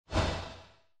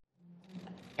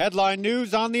Headline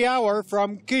news on the hour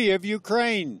from Kyiv,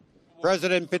 Ukraine.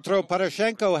 President Petro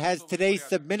Poroshenko has today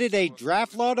submitted a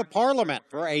draft law to Parliament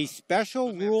for a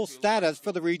special rural status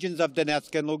for the regions of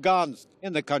Donetsk and Luhansk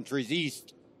in the country's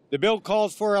east. The bill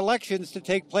calls for elections to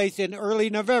take place in early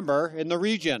November in the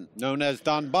region, known as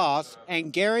Donbas,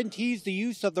 and guarantees the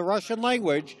use of the Russian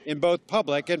language in both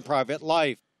public and private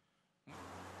life.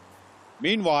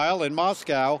 Meanwhile, in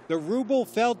Moscow, the ruble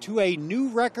fell to a new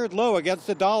record low against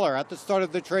the dollar at the start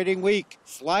of the trading week,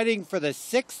 sliding for the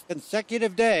sixth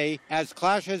consecutive day as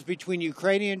clashes between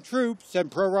Ukrainian troops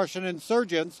and pro-Russian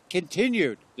insurgents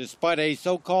continued, despite a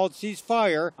so-called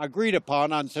ceasefire agreed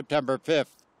upon on September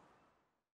 5th.